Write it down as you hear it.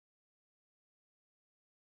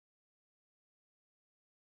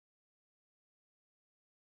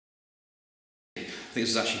think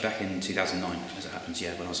this was actually back in 2009, as it happens,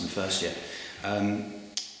 yeah, when I was in first year.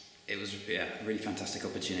 It was a really fantastic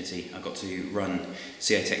opportunity. I got to run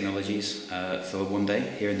CA Technologies for one day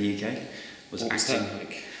here in the UK. What was that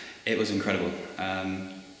like? It was incredible.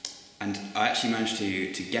 And I actually managed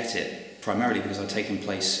to get it primarily because I'd taken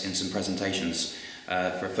place in some presentations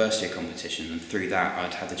for a first year competition, and through that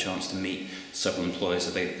I'd had the chance to meet several employers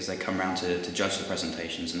as they come around to judge the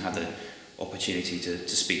presentations, and have the opportunity to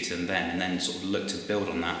speak to them then, and then sort of look to build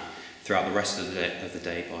on that throughout the rest of the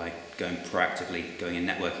day by going and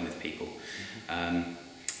networking with people.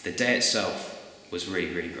 The day itself was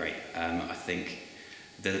really, really great. I think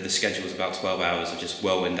the schedule was about 12 hours of just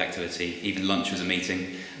whirlwind activity. Even lunch was a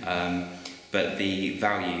meeting. But the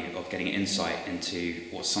value of getting insight into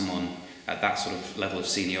what someone at that sort of level of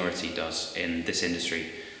seniority does in this industry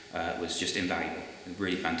was just invaluable.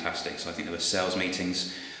 Really fantastic. So I think there were sales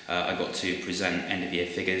meetings. I got to present end of year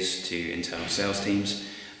figures to internal sales teams.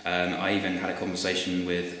 I even had a conversation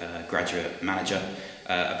with a graduate manager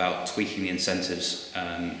about tweaking the incentives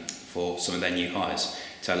for some of their new hires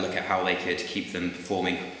to look at how they could keep them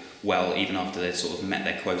performing well even after they'd sort of met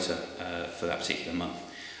their quota for that particular month.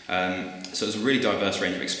 So it was a really diverse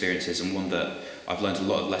range of experiences, and one that I've learned a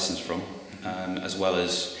lot of lessons from, as well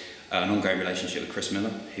as an ongoing relationship with Chris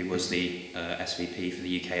Miller, who was the SVP for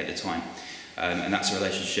the UK at the time. And that's a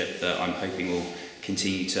relationship that I'm hoping will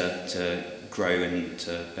continue to grow and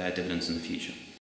to bear dividends in the future.